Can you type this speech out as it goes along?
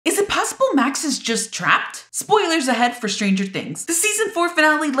is just trapped? Spoilers ahead for Stranger Things. The season 4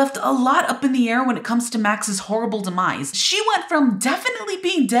 finale left a lot up in the air when it comes to Max's horrible demise. She went from definitely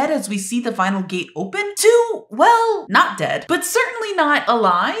being dead as we see the final gate open to, well, not dead, but certainly not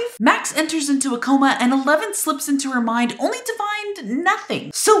alive. Max enters into a coma and 11 slips into her mind only to find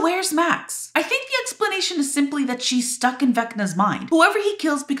nothing. So where's Max? I think the explanation is simply that she's stuck in Vecna's mind. Whoever he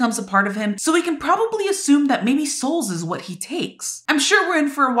kills becomes a part of him, so we can probably assume that maybe souls is what he takes. I'm sure we're in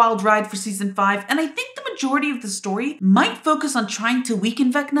for a wild ride for season 5, and I think the majority of the story might focus on trying to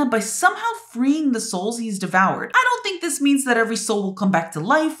weaken Vecna by somehow freeing the souls he's devoured. I don't think this means that every soul will come back to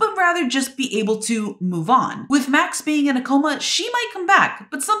life, but rather just be able to move on. With Max being in a coma, she might come back,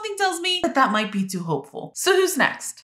 but something tells me that that might be too hopeful. So who's next?